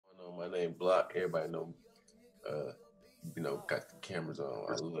name Block. Everybody know, got the cameras on.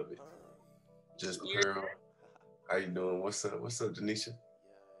 I love it. Just Pearl. How you doing? What's up? What's up, Denisha?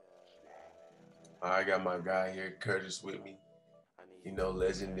 I got my guy here, Curtis, with me.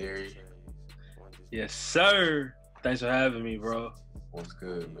 Legendary. Yes, sir. Thanks for having me, bro. What's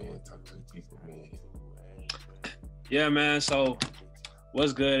good, man? Talk to the people, man. Yeah, man. So,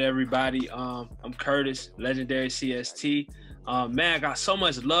 what's good, everybody? I'm Curtis, Legendary CST. Man, I got so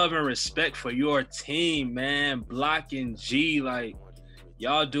much love and respect for your team, man. Block and G, like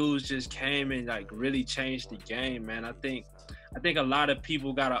y'all dudes just came and like really changed the game, man. I think a lot of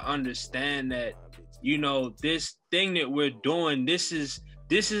people gotta understand that, this thing that we're doing, this is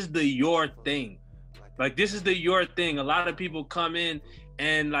the your thing. Like, this is the your thing. A lot of people come in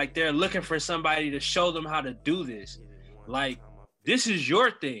and like they're looking for somebody to show them how to do this. Like, this is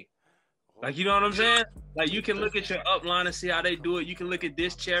your thing. Like, you know what I'm saying? Like, you can look at your upline and see how they do it. You can look at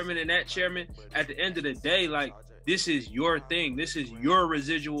this chairman and that chairman. At the end of the day, like, this is your thing. This is your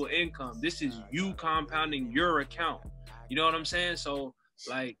residual income. This is you compounding your account. You know what I'm saying? So,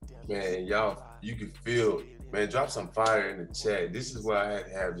 like, man, y'all, you can feel, man, drop some fire in the chat. This is why I had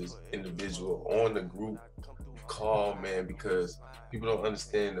to have this individual on the group call, man, because people don't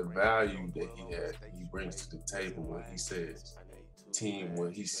understand the value that he brings to the table when he says team,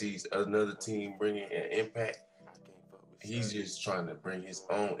 when he sees another team bringing an impact. He's just trying to bring his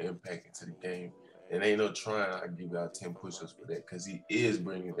own impact into the game. And ain't no trying, I give y'all 10 push-ups for that, because he is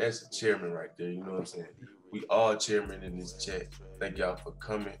bringing, that's a chairman right there, you know what I'm saying? We all chairman in this chat. Thank y'all for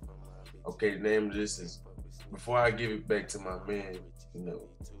coming. Okay, the name of this is, before I give it back to my man,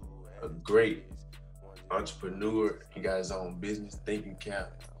 a great entrepreneur. He got his own business, Thinking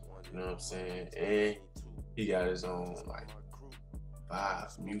Cap, you know what I'm saying? And he got his own, like,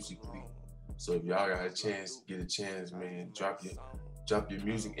 vibe musically. So if y'all got a chance, get a chance, man, drop your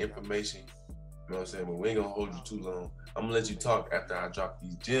music information. You know what I'm saying? But we ain't gonna hold you too long. I'm gonna let you talk after I drop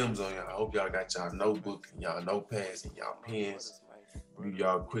these gems on y'all. I hope y'all got y'all notebook and y'all notepads and y'all pens. Give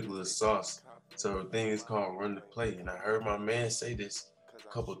y'all a quick little sauce. So the thing is called Run the Play. And I heard my man say this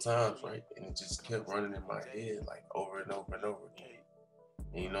a couple times, right? And it just kept running in my head like over and over and over again.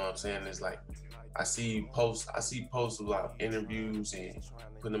 And you know what I'm saying? It's like, I see posts of a lot of interviews and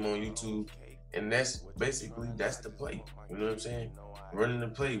putting them on YouTube. And that's the play. You know what I'm saying? Running the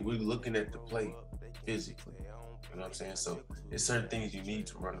play, we're looking at the play physically. You know what I'm saying? So there's certain things you need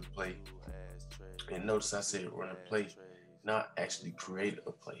to run the play. And notice I said run a play, not actually create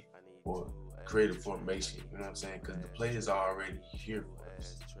a play or create a formation. You know what I'm saying? Because the play is already here for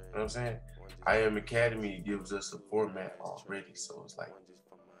us. You know what I'm saying? I Am Academy gives us a format already. So it's like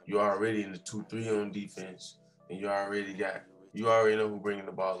you're already in the 2-3 on defense, and you already know who bringing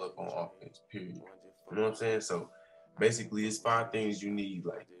the ball up on offense, period. You know what I'm saying? So basically, it's 5 things you need,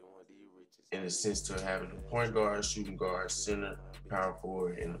 like, in a sense, to having a point guard, shooting guard, center, power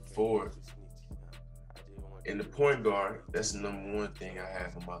forward, and a forward. In the point guard, that's the number 1 thing I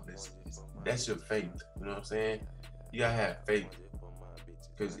have on my list. That's your faith. You know what I'm saying? You gotta have faith.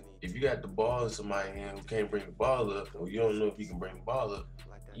 Because if you got the ball in somebody's hand who can't bring the ball up, or you don't know if he can bring the ball up,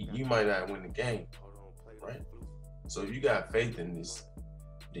 you might not win the game, right? So if you got faith in this,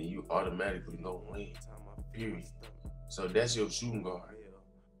 then you automatically gonna win, period. So that's your shooting guard.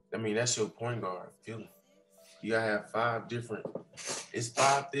 I mean, that's your point guard feeling. You gotta have 5 different,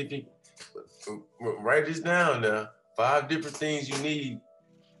 write this down now, 5 different things you need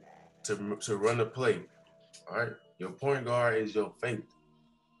to run the play, all right? Your point guard is your faith,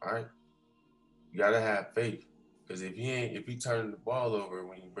 all right? You gotta have faith, because if he turning the ball over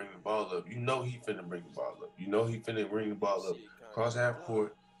when you bring the ball up, you know he finna bring the ball up. You know he finna bring the ball up, cross half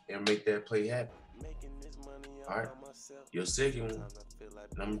court, and make that play happen. All right. Your second one,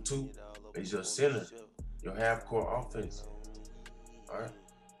 number 2, is your center, your half court offense. All right.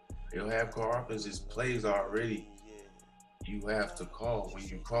 Your half court offense is plays already you have to call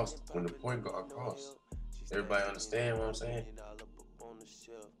when the point guard cross. Everybody understand what I'm saying?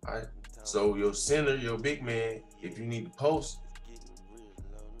 All right. So your center, your big man, if you need to post,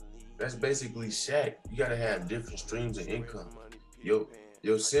 that's basically Shaq. You gotta have different streams of income.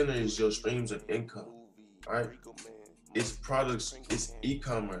 Your center is your streams of income. All right. It's products, it's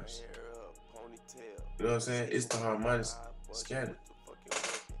e-commerce. You know what I'm saying? It's the harmonic scatter.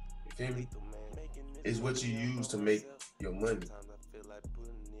 You feel me? It's what you use to make your money.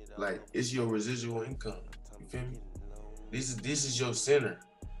 Like, it's your residual income. You feel me? This is your center.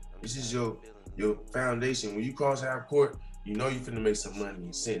 This is your foundation. When you cross half court, you know you finna make some money.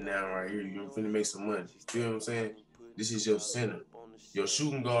 You're sitting down right here, you're finna make some money. You feel what I'm saying? This is your center. Your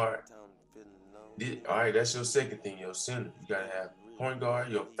shooting guard. All right, that's your second thing, your center. You gotta have point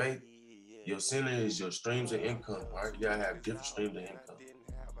guard, your faith, Your center is your streams of income. All right, you gotta have different streams of income.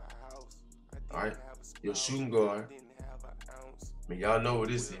 All right, your shooting guard. I mean, y'all know what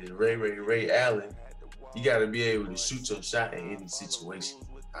this is. Ray Allen. You gotta be able to shoot your shot in any situation.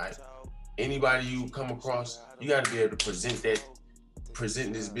 All right. Anybody you come across, you gotta be able to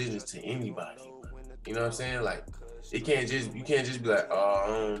present this business to anybody. You know what I'm saying? Like, you can't just be like, oh, I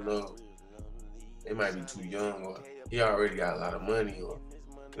don't know, they might be too young, or he already got a lot of money, or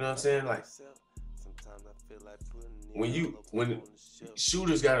you know what I'm saying? Like, when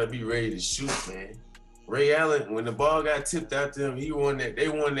shooters gotta be ready to shoot, man. Ray Allen, when the ball got tipped out to him, they won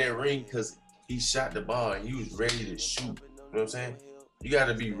that ring because he shot the ball and he was ready to shoot. You know what I'm saying? You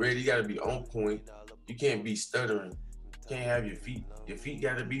gotta be ready, you gotta be on point. You can't be stuttering. You can't have your feet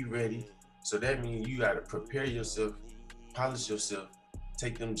gotta be ready. So that means you gotta prepare yourself, polish yourself,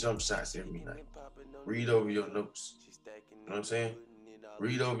 take them jump shots every night. Read over your notes. You know what I'm saying?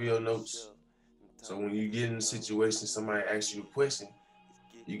 Read over your notes. So when you get in a situation, somebody asks you a question,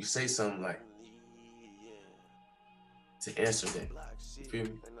 you can say something like, to answer that. You feel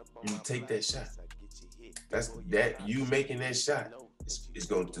me? You take that shot. That you making that shot is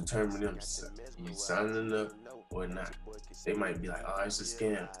going to determine them you signing up or not. They might be like, oh, it's a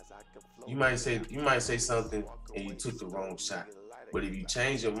scam. You might say something and you took the wrong shot. But if you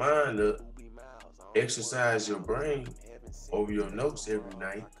change your mind up, exercise your brain over your notes every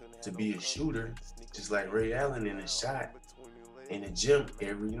night to be a shooter, just like Ray Allen in a shot in the gym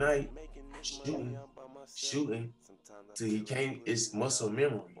every night, shooting till he can't. It's muscle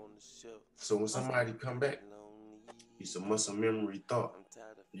memory. So when somebody come back, it's a muscle memory thought.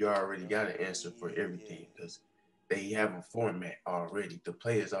 You already got an answer for everything because they have a format already. The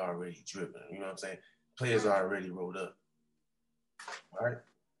players are already driven. You know what I'm saying? Players are already rolled up. All right.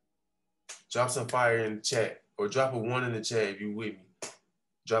 Drop some fire in the chat, or drop a 1 in the chat if you with me.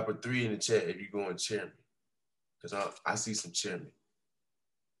 Drop a 3 in the chat if you going chairman, because I see some chairman.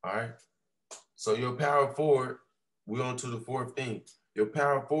 All right. So your power forward, we're on to the fourth thing. Your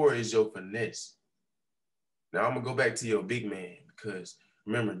power forward is your finesse. Now I'm gonna go back to your big man because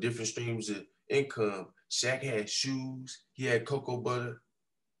remember, different streams of income. Shaq had shoes, he had cocoa butter,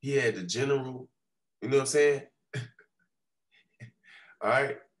 he had the general. You know what I'm saying? All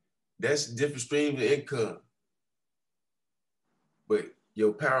right. That's different streams of income. But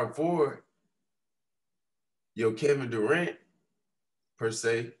your power forward, your Kevin Durant, per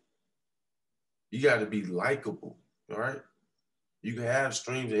se, you got to be likable, all right? You can have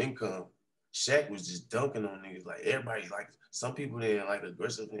streams of income. Shaq was just dunking on niggas. Like, everybody, like, some people, they like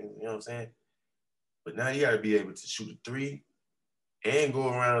aggressive niggas, you know what I'm saying? But now you got to be able to shoot a 3 and go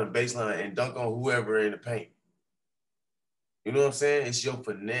around the baseline and dunk on whoever in the paint. You know what I'm saying? It's your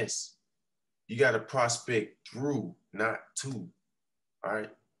finesse. You got to prospect through, not to, all right?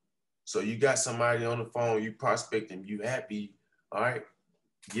 So you got somebody on the phone, you prospect them, you happy, all right?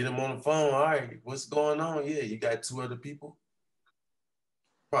 Get them on the phone, all right, what's going on? Yeah, you got 2 other people.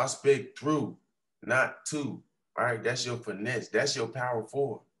 Prospect through, not to, all right? That's your finesse. That's your power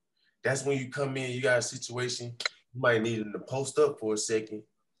forward. That's when you come in, you got a situation, you might need him to post up for a second,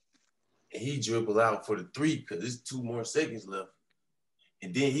 and he dribble out for the 3 because there's 2 more seconds left.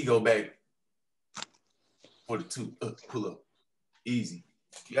 And then he go back for the 2, pull up, easy.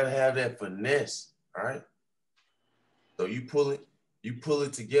 You gotta have that finesse, all right? So you pull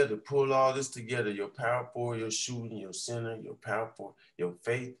it together, pull all this together, your power forward, your shooting, your center, your power forward, your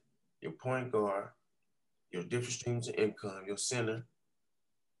faith, your point guard, your different streams of income, your center,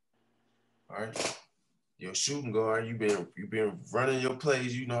 all right? Your shooting guard, you've been running your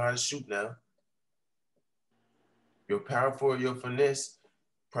plays, you know how to shoot now. Your power forward, your finesse,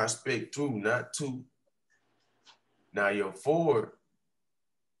 prospect through, not to. Now your forward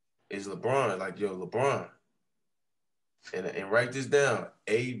is LeBron, like your LeBron. And write this down,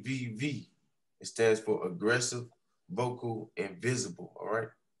 AVV. It stands for aggressive, vocal, and visible, all right?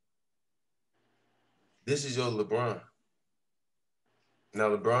 This is your LeBron. Now,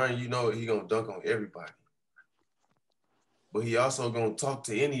 LeBron, you know he gonna dunk on everybody. But he also gonna talk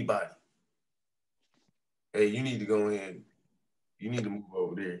to anybody. Hey, you need to go ahead. You need to move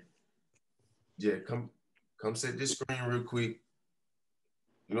over there. Yeah, come set this screen real quick.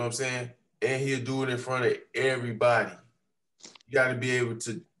 You know what I'm saying? And he'll do it in front of everybody. You gotta be able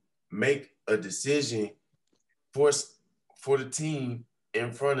to make a decision for the team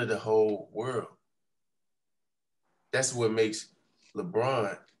in front of the whole world. That's what makes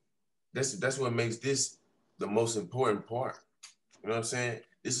LeBron, that's what makes this the most important part. You know what I'm saying?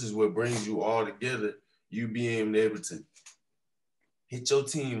 This is what brings you all together. You being able to hit your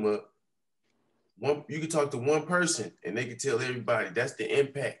team up. You can talk to one person and they can tell everybody. That's the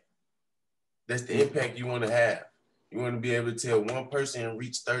impact. That's the impact you want to have. You want to be able to tell one person and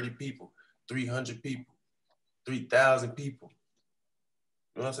reach 30 people, 300 people, 3,000 people.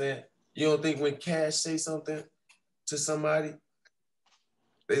 You know what I'm saying? You don't think when Cash say something to somebody,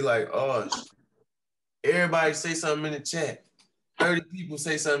 they like, oh, everybody say something in the chat. 30 people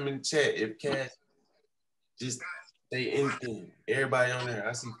say something in the chat. If Cash just say anything, everybody on there.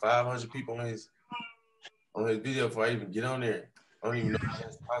 I see 500 people on his video before I even get on there. I don't even know if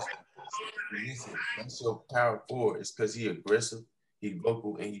that's possible. Listen, that's your power forward. It's because he aggressive, he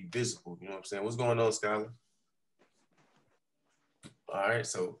vocal, and he visible. You know what I'm saying? What's going on, Skylar? All right,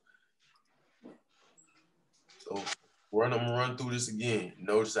 so I'm gonna run through this again.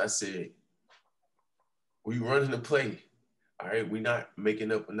 Notice I said we running the play. All right, we're not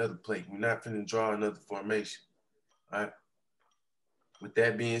making up another play. We're not finna draw another formation. All right. With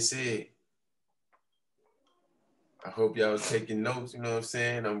that being said, I hope y'all was taking notes. You know what I'm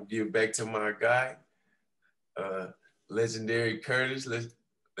saying? I'm gonna give back to my guy, Legendary Curtis.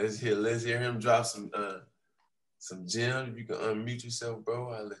 Let's hear him drop some gems. If you can unmute yourself, bro,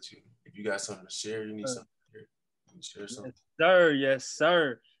 I'll let you. If you got something to share, you need something to share. You can share something. Yes, sir. Yes,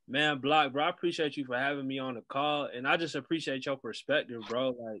 sir. Man, Block, bro, I appreciate you for having me on the call. And I just appreciate your perspective, bro.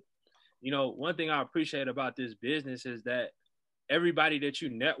 Like, you know, one thing I appreciate about this business is that everybody that you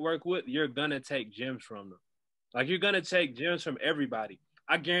network with, you're going to take gems from them. Like, you're going to take gems from everybody.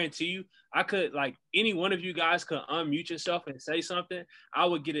 I guarantee you, I could, like, any one of you guys could unmute yourself and say something. I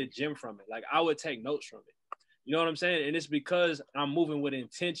would get a gem from it. Like, I would take notes from it. You know what I'm saying? And it's because I'm moving with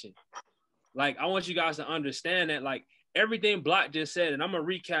intention. Like, I want you guys to understand that, like, everything Block just said, and I'm gonna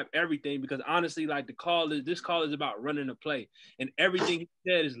recap everything because honestly, like, this call is about running the play, and everything he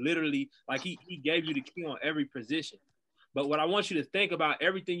said is literally like he gave you the key on every position. But what I want you to think about,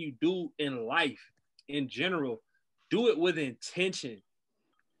 everything you do in life in general, do it with intention.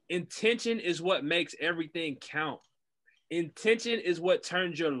 Intention is what makes everything count. Intention is what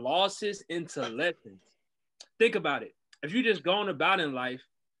turns your losses into lessons. Think about it. If you're just going about in life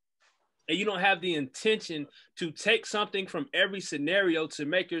and you don't have the intention to take something from every scenario to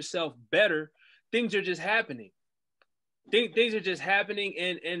make yourself better, things are just happening. Things are just happening,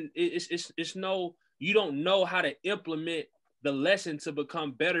 and it's no, you don't know how to implement the lesson to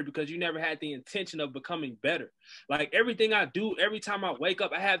become better because you never had the intention of becoming better. Like, everything I do, every time I wake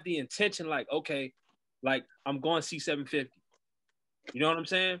up, I have the intention, like, okay, like, I'm going C750. You know what I'm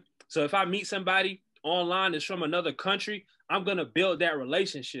saying? So if I meet somebody online that's from another country, I'm going to build that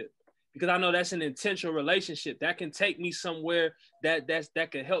relationship because I know that's an intentional relationship that can take me somewhere that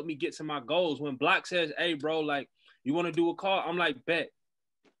can help me get to my goals. When Block says, hey, bro, like, you want to do a call? I'm like, bet.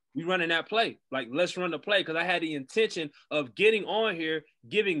 We running that play. Like, let's run the play because I had the intention of getting on here,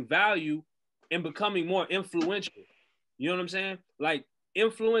 giving value, and becoming more influential. You know what I'm saying? Like,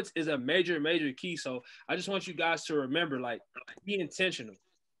 influence is a major, major key. So I just want you guys to remember, like, be intentional.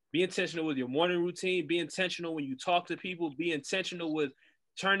 Be intentional with your morning routine. Be intentional when you talk to people. Be intentional with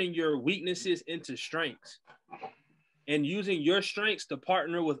turning your weaknesses into strengths and using your strengths to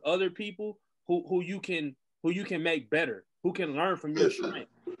partner with other people who you can make better, who can learn from your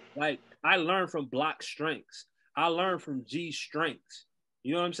strengths. Like, I learned from Block's strengths. I learned from G's strengths.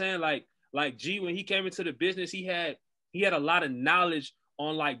 You know what I'm saying? Like G, when he came into the business, he had a lot of knowledge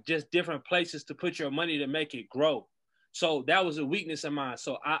on, like, just different places to put your money to make it grow. So that was a weakness of mine.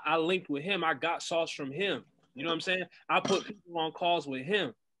 So I linked with him. I got sauce from him. You know what I'm saying? I put people on calls with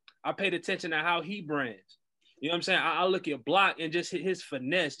him. I paid attention to how he brands. You know what I'm saying? I look at Block and just his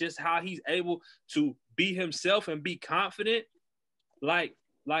finesse, just how he's able to be himself and be confident. Like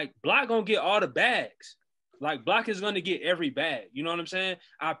Block gonna get all the bags. Like, Block is gonna get every bag. You know what I'm saying?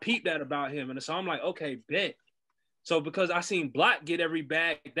 I peeped that about him. And so I'm like, okay, bet. So because I seen Block get every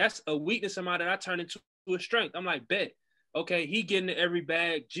bag, that's a weakness of mine that I turned into a strength. I'm like, bet. Okay, he getting every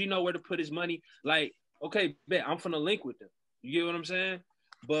bag. G know where to put his money. Like, okay, bet. I'm finna link with them. You get what I'm saying?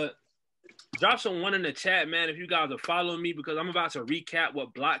 But drop some one in the chat, man, if you guys are following me, because I'm about to recap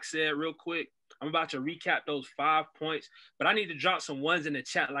what Block said real quick. I'm about to recap those 5 points, but I need to drop some ones in the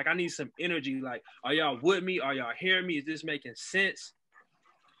chat. Like, I need some energy. Like, are y'all with me? Are y'all hearing me? Is this making sense?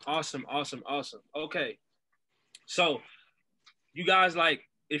 Awesome, awesome, awesome. Okay. So you guys, like,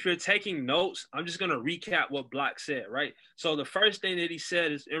 if you're taking notes, I'm just going to recap what Block said, right? So the first thing that he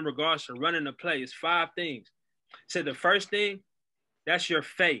said is in regards to running the play is 5 things. He said the first thing, that's your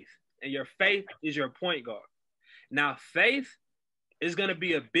faith. And your faith is your point guard. Now, faith is going to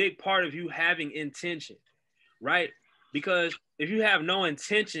be a big part of you having intention, right? Because if you have no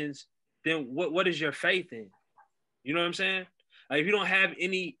intentions, then what is your faith in? You know what I'm saying? Like, if you don't have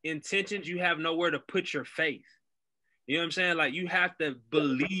any intentions, you have nowhere to put your faith. You know what I'm saying? Like, you have to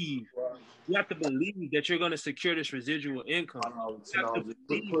believe You have to believe that you're going to secure this residual income. You have to believe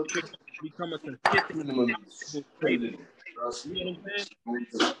that you're going to become a consistent trader. You know what I'm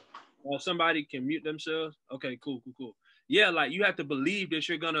saying? Somebody can mute themselves. Okay, cool. Yeah, like you have to believe that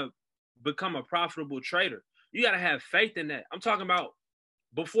you're going to become a profitable trader. You got to have faith in that. I'm talking about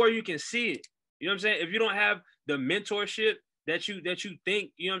before you can see it. You know what I'm saying? If you don't have the mentorship that you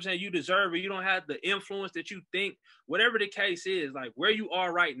think, you know what I'm saying, you deserve, or you don't have the influence that you think, whatever the case is, like where you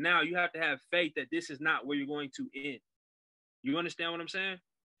are right now, you have to have faith that this is not where you're going to end. You understand what I'm saying?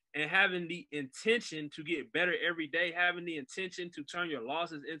 And having the intention to get better every day, having the intention to turn your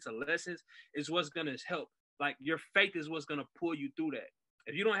losses into lessons is what's going to help. Like your faith is what's going to pull you through that.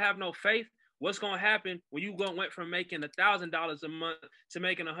 If you don't have no faith, what's going to happen when you went from making $1,000 a month to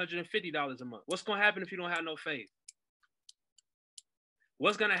making $150 a month? What's going to happen if you don't have no faith?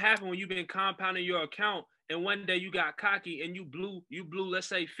 What's going to happen when you've been compounding your account and one day you got cocky and you blew, let's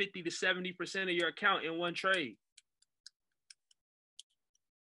say 50 to 70% of your account in one trade?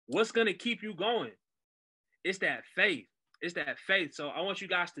 What's going to keep you going? It's that faith. It's that faith. So I want you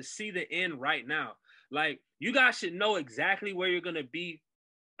guys to see the end right now. Like you guys should know exactly where you're going to be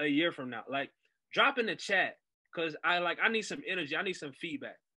a year from now. Like drop in the chat because I need some energy. I need some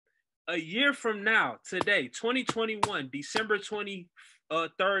feedback. A year from now, today, 2021, December 23rd,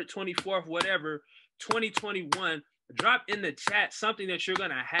 24th, whatever, 2021, drop in the chat something that you're going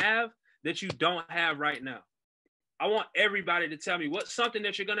to have that you don't have right now. I want everybody to tell me what's something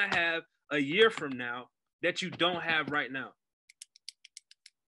that you're going to have a year from now that you don't have right now.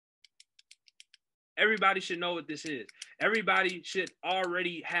 Everybody should know what this is. Everybody should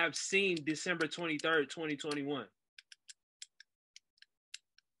already have seen December 23rd, 2021.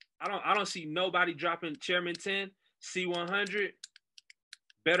 I don't see nobody dropping Chairman 10, C100,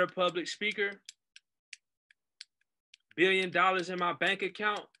 better public speaker, $1 billion in my bank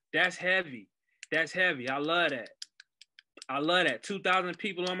account. That's heavy. That's heavy. I love that. I love that. 2,000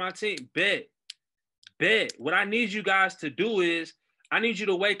 people on my team. Bet. What I need you guys to do is I need you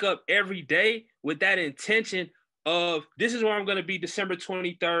to wake up every day with that intention of this is where I'm going to be December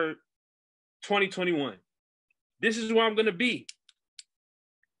 23rd, 2021. This is where I'm going to be.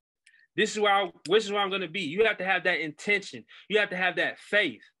 This is where I'm going to be. You have to have that intention. You have to have that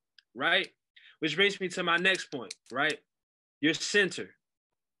faith, right? Which brings me to my next point, right? Your center.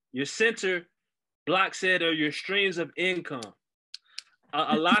 Your center, Block said, are your streams of income.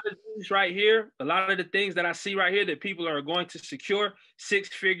 A lot of things right here, a lot of the things that I see right here that people are going to secure 6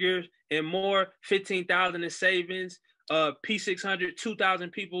 figures and more, 15,000 in savings, P600,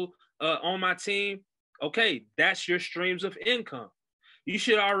 2,000 people on my team. Okay, that's your streams of income. You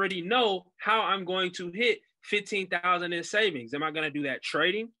should already know how I'm going to hit 15,000 in savings. Am I going to do that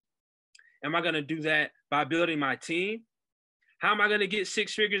trading? Am I going to do that by building my team? How am I going to get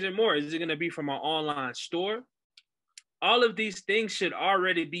 6 figures and more? Is it going to be from an online store? All of these things should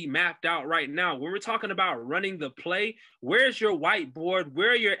already be mapped out right now. When we're talking about running the play, where's your whiteboard?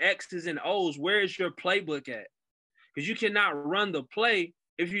 Where are your X's and O's? Where is your playbook at? Because you cannot run the play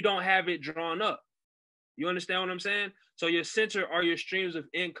if you don't have it drawn up. You understand what I'm saying? So your center are your streams of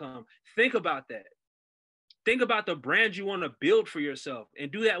income. Think about that. Think about the brand you want to build for yourself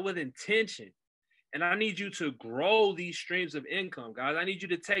and do that with intention. And I need you to grow these streams of income, guys. I need you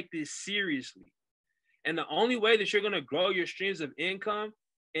to take this seriously. And the only way that you're going to grow your streams of income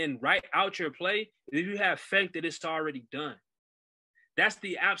and write out your play is if you have faith that it's already done. That's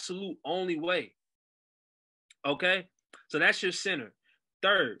the absolute only way. Okay? So that's your center.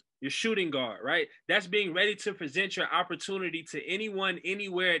 Third, your shooting guard, right? That's being ready to present your opportunity to anyone,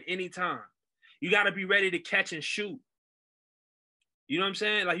 anywhere, at any time. You got to be ready to catch and shoot. You know what I'm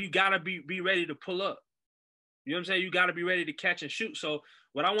saying? Like you got to be ready to pull up. You know what I'm saying? You got to be ready to catch and shoot. So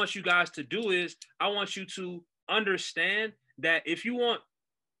what I want you guys to do is I want you to understand that if you want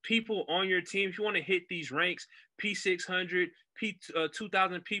people on your team, if you want to hit these ranks, P600,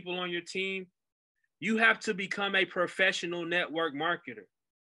 2,000 people on your team, you have to become a professional network marketer.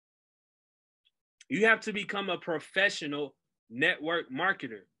 You have to become a professional network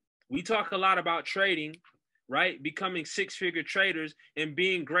marketer. We talk a lot about trading, right? Becoming 6-figure traders and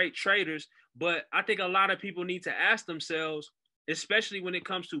being great traders. But I think a lot of people need to ask themselves, especially when it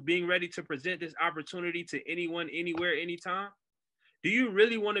comes to being ready to present this opportunity to anyone, anywhere, anytime. Do you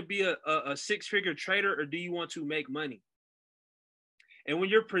really want to be a 6-figure trader or do you want to make money? And when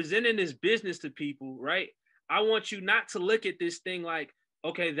you're presenting this business to people, right, I want you not to look at this thing like,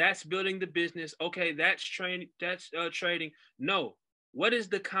 okay, that's building the business. Okay, that's trading. No. What is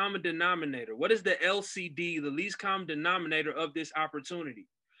the common denominator? What is the LCD, the least common denominator of this opportunity?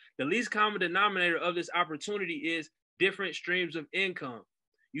 The least common denominator of this opportunity is different streams of income.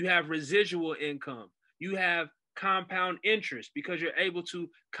 You have residual income. You have compound interest because you're able to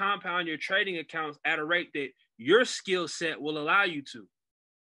compound your trading accounts at a rate that your skill set will allow you to.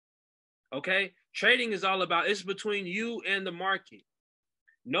 Okay? Trading is all about, it's between you and the market.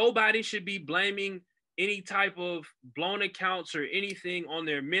 Nobody should be blaming any type of blown accounts or anything on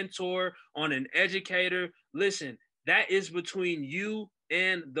their mentor, on an educator. Listen, that is between you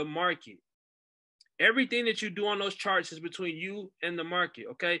and the market. Everything that you do on those charts is between you and the market,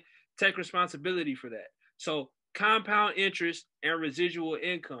 okay? Take responsibility for that. So compound interest and residual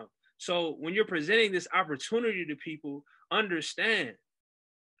income. So when you're presenting this opportunity to people, understand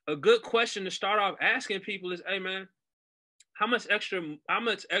a good question to start off asking people is, hey man, how much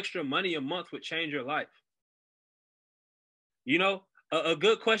extra money a month would change your life? You know, a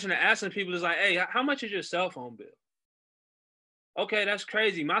good question to ask people is like, hey, how much is your cell phone bill? Okay, that's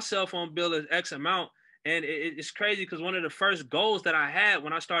crazy. My cell phone bill is X amount. And it's crazy because one of the first goals that I had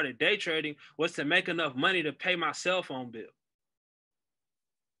when I started day trading was to make enough money to pay my cell phone bill.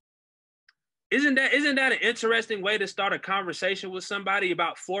 Isn't that an interesting way to start a conversation with somebody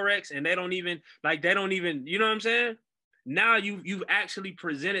about Forex and they don't even, you know what I'm saying? Now you've actually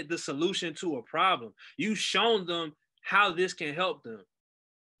presented the solution to a problem. You've shown them how this can help them.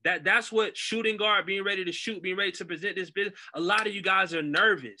 That's what shooting guard, being ready to shoot, being ready to present this business. A lot of you guys are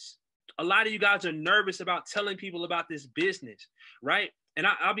nervous. A lot of you guys are nervous about telling people about this business, right? And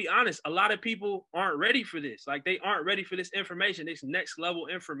I'll be honest, a lot of people aren't ready for this. Like they aren't ready for this information, this next level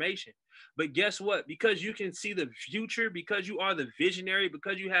information. But guess what? Because you can see the future, because you are the visionary,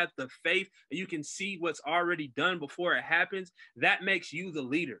 because you have the faith, and you can see what's already done before it happens, that makes you the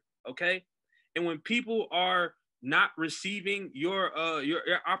leader, okay? And when people are not receiving your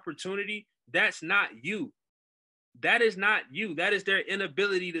opportunity, that's not you. That is not you. That is their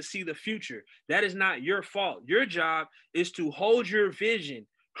inability to see the future. That is not your fault. Your job is to hold your vision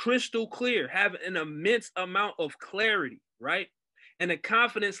crystal clear, have an immense amount of clarity, right? And a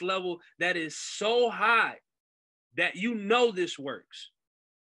confidence level that is so high that you know this works.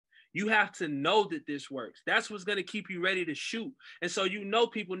 You have to know that this works. That's what's going to keep you ready to shoot. And so you know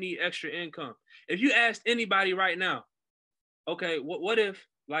people need extra income. If you asked anybody right now, okay, what if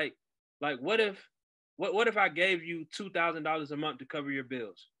I gave you $2,000 a month to cover your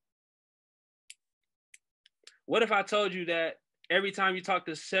bills? What if I told you that every time you talk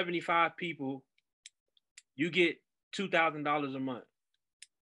to 75 people, you get $2,000 a month?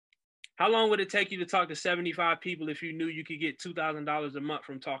 How long would it take you to talk to 75 people if you knew you could get $2,000 a month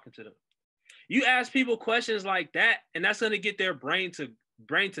from talking to them? You ask people questions like that, and that's going to get their brain to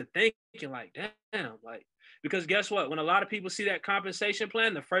thinking like, damn, like, because guess what? When a lot of people see that compensation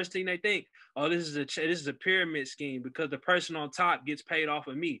plan, the first thing they think, oh, this is a pyramid scheme because the person on top gets paid off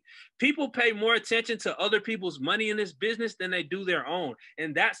of me. People pay more attention to other people's money in this business than they do their own,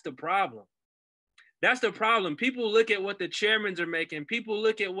 and that's the problem. That's the problem. People look at what the chairmans are making. People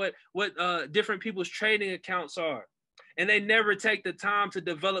look at what different people's trading accounts are, and they never take the time to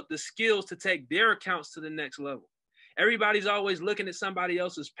develop the skills to take their accounts to the next level. Everybody's always looking at somebody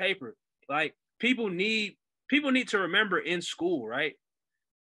else's paper. Like people need to remember in school, right?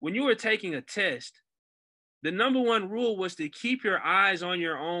 When you were taking a test, the number one rule was to keep your eyes on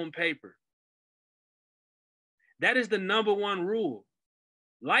your own paper. That is the number one rule.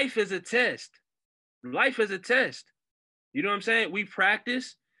 Life is a test. Life is a test. You know what I'm saying? We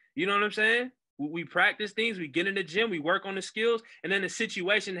practice. You know what I'm saying? We practice things. We get in the gym. We work on the skills. And then the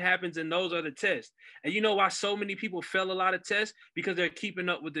situation happens and those are the tests. And you know why so many people fail a lot of tests? Because they're keeping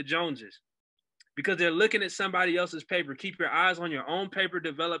up with the Joneses. Because they're looking at somebody else's paper. Keep your eyes on your own paper.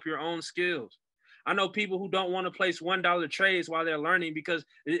 Develop your own skills. I know people who don't want to place $1 trades while they're learning because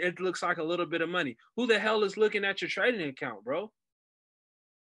it looks like a little bit of money. Who the hell is looking at your trading account, bro?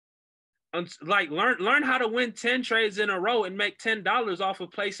 Like learn how to win 10 trades in a row and make $10 off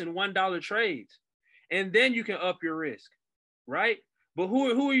of placing $1 trades. And then you can up your risk, right? But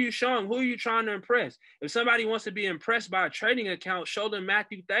who are you showing? Who are you trying to impress? If somebody wants to be impressed by a trading account, show them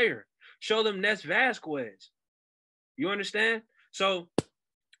Matthew Thayer. Show them Ness Vasquez. You understand? So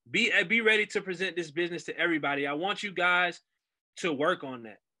be ready to present this business to everybody. I want you guys to work on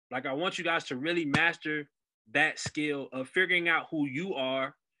that. Like I want you guys to really master that skill of figuring out who you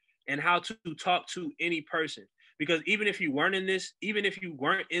are and how to talk to any person. Because even if you weren't in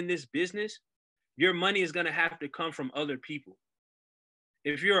this business, your money is going to have to come from other people.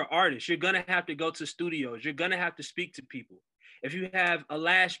 If you're an artist, you're going to have to go to studios. You're going to have to speak to people. If you have a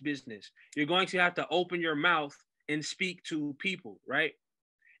lash business, you're going to have to open your mouth and speak to people, right?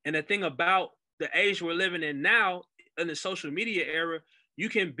 And the thing about the age we're living in now, in the social media era, you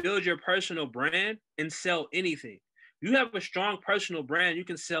can build your personal brand and sell anything. You have a strong personal brand, you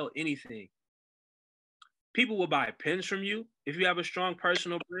can sell anything. People will buy pens from you if you have a strong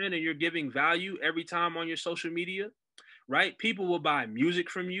personal brand and you're giving value every time on your social media, right? People will buy music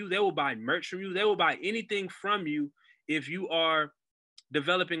from you. They will buy merch from you. They will buy anything from you if you are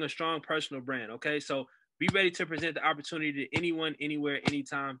developing a strong personal brand, okay? So be ready to present the opportunity to anyone, anywhere,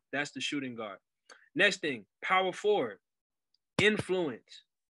 anytime. That's the shooting guard. Next thing, power forward, influence,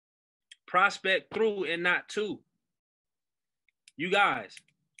 prospect through and not to. You guys,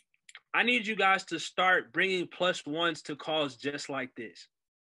 I need you guys to start bringing plus ones to calls just like this.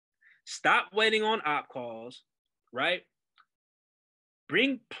 Stop waiting on op calls, right?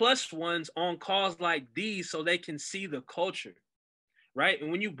 Bring plus ones on calls like these so they can see the culture, right?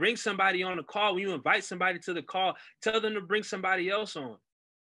 And when you bring somebody on a call, when you invite somebody to the call, tell them to bring somebody else on,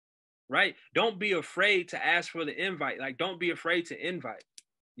 right? Don't be afraid to ask for the invite. Like, don't be afraid to invite.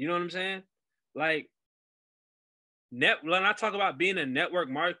 You know what I'm saying? Like, when I talk about being a network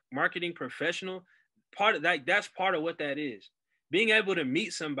marketing professional, part of that, that's part of what that is. Being able to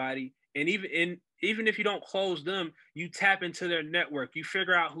meet somebody, and even if you don't close them, you tap into their network. You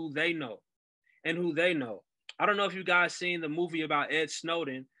figure out who they know and who they know. I don't know if you guys seen the movie about Ed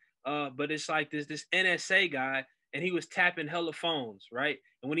Snowden, but it's like this NSA guy, and he was tapping hella phones, right?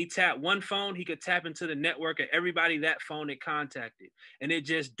 And when he tapped one phone, he could tap into the network of everybody that phone it contacted, and it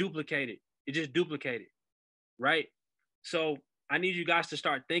just duplicated. Right? So I need you guys to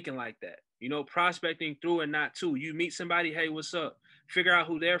start thinking like that. You know, prospecting through and not to. You meet somebody, hey, what's up? Figure out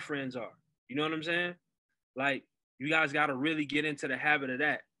who their friends are. You know what I'm saying? Like, you guys got to really get into the habit of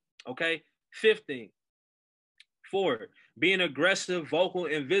that. Okay? Fifth thing, forward, being aggressive, vocal,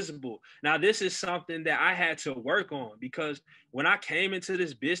 and visible. Now, this is something that I had to work on because when I came into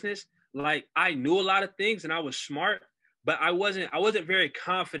this business, like, I knew a lot of things and I was smart, but I wasn't very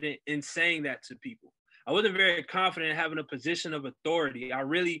confident in saying that to people. I wasn't very confident in having a position of authority. I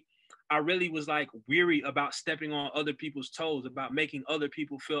really was like weary about stepping on other people's toes, about making other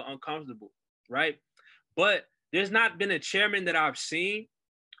people feel uncomfortable, right? But there's not been a chairman that I've seen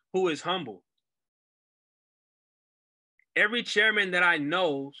who is humble. Every chairman that I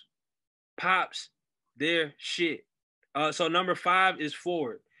know pops their shit. So number 5 is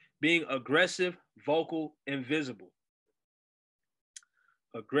forward, being aggressive, vocal, and visible.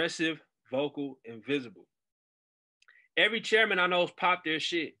 Aggressive, vocal, and visible. Every chairman I know pop their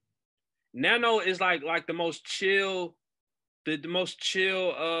shit. Nano is like the most chill, the most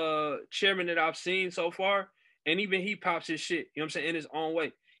chill chairman that I've seen so far. And even he pops his shit, you know what I'm saying, in his own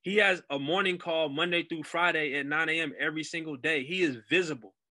way. He has a morning call Monday through Friday at 9 a.m. every single day. He is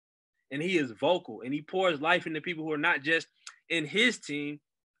visible and he is vocal and he pours life into people who are not just in his team,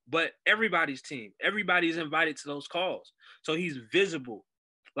 but everybody's team. Everybody's invited to those calls. So he's visible.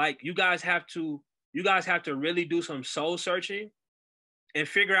 Like, you guys have to really do some soul searching and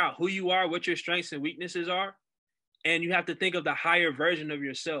figure out who you are, what your strengths and weaknesses are. And you have to think of the higher version of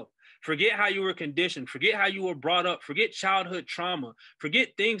yourself. Forget how you were conditioned. Forget how you were brought up. Forget childhood trauma. Forget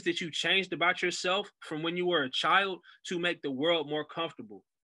things that you changed about yourself from when you were a child to make the world more comfortable.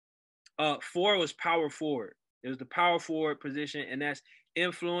 4 was power forward. It was the power forward position, and that's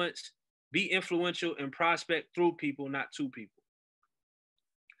influence, be influential, and prospect through people, not to people.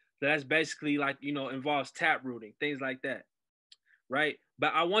 So that's basically like, you know, involves tap rooting, things like that, right?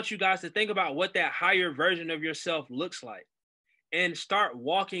 But I want you guys to think about what that higher version of yourself looks like and start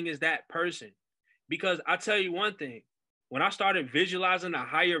walking as that person. Because I tell you one thing, when I started visualizing a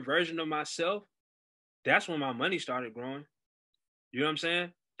higher version of myself, that's when my money started growing. You know what I'm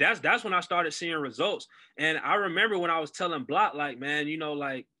saying? That's when I started seeing results. And I remember when I was telling Block, like, man, you know,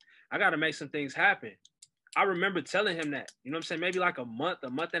 like, I got to make some things happen. I remember telling him that, you know what I'm saying, maybe like a month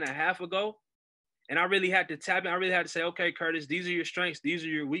and a half ago. And I really had to tap in. I really had to say, okay, Curtis, these are your strengths. These are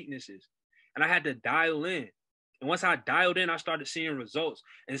your weaknesses. And I had to dial in. And once I dialed in, I started seeing results.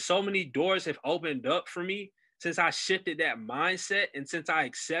 And so many doors have opened up for me since I shifted that mindset and since I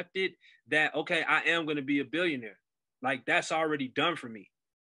accepted that, okay, I am going to be a billionaire. Like, that's already done for me.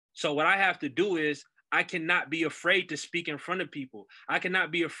 So what I have to do is I cannot be afraid to speak in front of people. I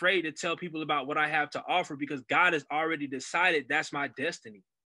cannot be afraid to tell people about what I have to offer because God has already decided that's my destiny.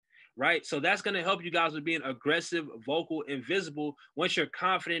 Right? So that's going to help you guys with being aggressive, vocal, and visible once you're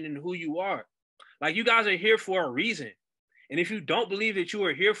confident in who you are. Like, you guys are here for a reason. And if you don't believe that you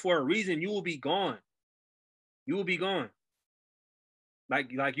are here for a reason, you will be gone. You will be gone.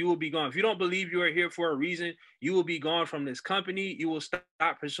 Like you will be gone. If you don't believe you are here for a reason, you will be gone from this company. You will stop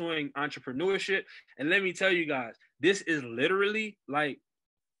pursuing entrepreneurship. And let me tell you guys, this is literally like,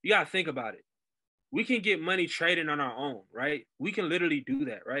 you got to think about it. We can get money trading on our own, right? We can literally do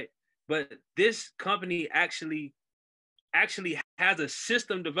that, right? But this company actually actually has a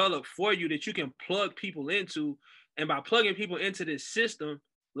system developed for you that you can plug people into. And by plugging people into this system,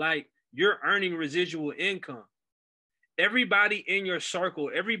 like, you're earning residual income. Everybody in your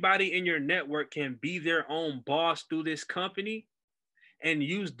circle, everybody in your network can be their own boss through this company and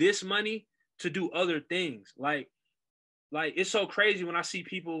use this money to do other things. Like it's so crazy when I see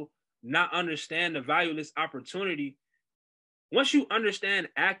people not understand the value of this opportunity. Once you understand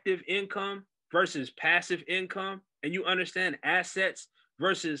active income versus passive income, and you understand assets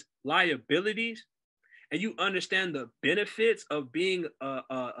versus liabilities, and you understand the benefits of being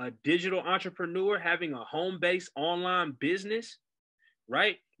a digital entrepreneur, having a home-based online business,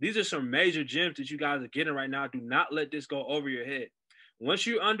 right? These are some major gems that you guys are getting right now. Do not let this go over your head. Once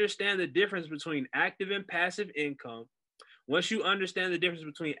you understand the difference between active and passive income, once you understand the difference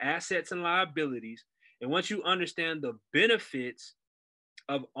between assets and liabilities, and once you understand the benefits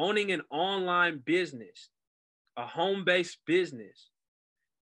of owning an online business, a home-based business,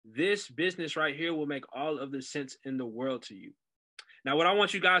 this business right here will make all of the sense in the world to you. Now, what I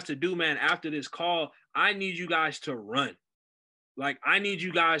want you guys to do, man, after this call, I need you guys to run. Like, I need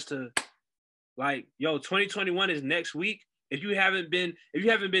you guys to, like, yo, 2021 is next week. If you haven't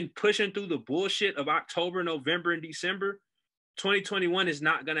been pushing through the bullshit of October, November, and December, 2021 is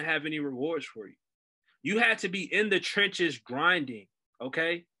not going to have any rewards for you. You had to be in the trenches grinding,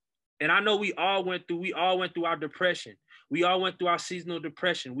 okay? And I know we all went through our depression. We all went through our seasonal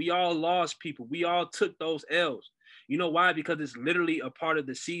depression. We all lost people. We all took those L's. You know why? Because it's literally a part of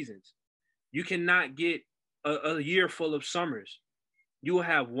the seasons. You cannot get a year full of summers. You will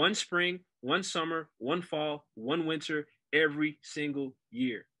have one spring, one summer, one fall, one winter every single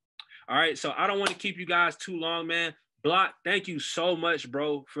year. All right, so I don't want to keep you guys too long, man. Block, thank you so much,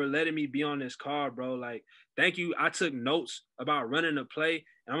 bro, for letting me be on this call, bro. Like, thank you. I took notes about running the play,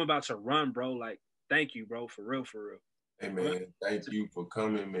 and I'm about to run, bro. Like, thank you, bro, for real, for real. Hey, man, thank you for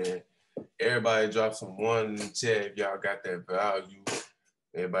coming, man. Everybody drop some one in the chat if y'all got that value.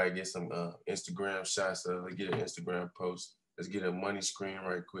 Everybody get some Instagram shots. Let's get an Instagram post. Let's get a money screen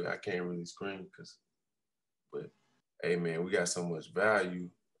right quick. I can't really screen but hey, man, we got so much value.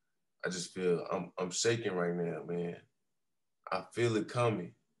 I just feel I'm shaking right now, man. I feel it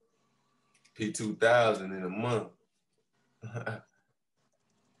coming. P2000 in a month.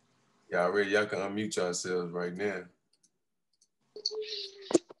 Y'all ready? Y'all can unmute yourselves right now.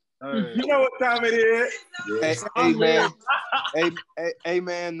 Right. You know what time it is. Yeah. Hey man. hey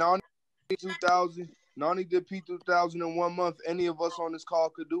man, Nani did P2000. Nani did P2000 in 1 month. Any of us on this call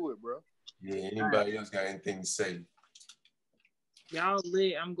could do it, bro. Yeah, anybody else got anything to say? Y'all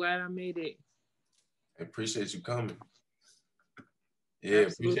lit. I'm glad I made it. I appreciate you coming. Yeah,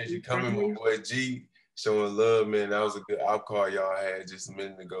 appreciate you coming, my boy G. Showing love, man. That was a good outcall y'all had just a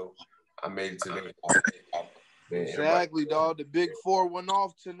minute ago. I made it today. Man, exactly, dog. The big 4 went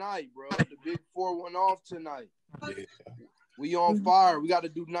off tonight, bro. The big 4 went off tonight. Yeah. We on fire. We got to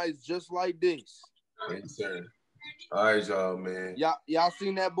do nights just like this. Yes, sir. All right, y'all, man. Y'all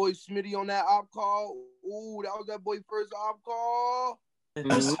seen that boy Smitty on that op call? Ooh, that was that boy first op call. It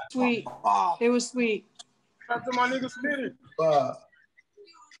was sweet. It was sweet. Shout out to my nigga Smitty.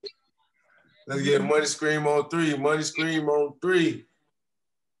 Let's get Money Scream on 3. Money Scream on 3.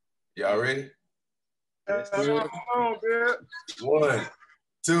 Y'all ready? Yes, come on, man. 1,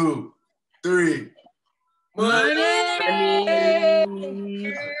 2, 3. Money!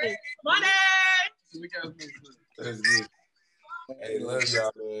 Money! That's good. Hey, love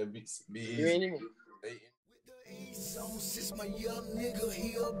y'all, man. Be easy. Since my young nigga,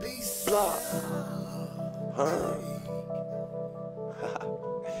 he'll be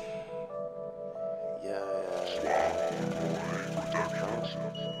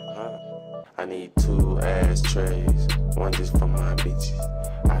I need 2 ashtrays, one just for my bitches.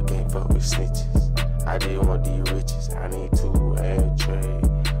 I can't fuck with snitches. I just want these riches. I need 2 ashtrays,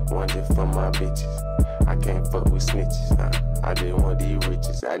 one just for my bitches. I can't fuck with snitches. I just want these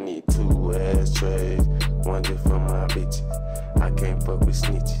riches. I need 2 ashtrays, one just for my bitches. I can't fuck with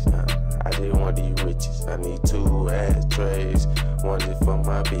snitches. I just want these riches. I need 2 ashtrays, one just for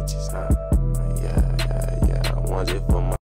my bitches. Yeah, one just for my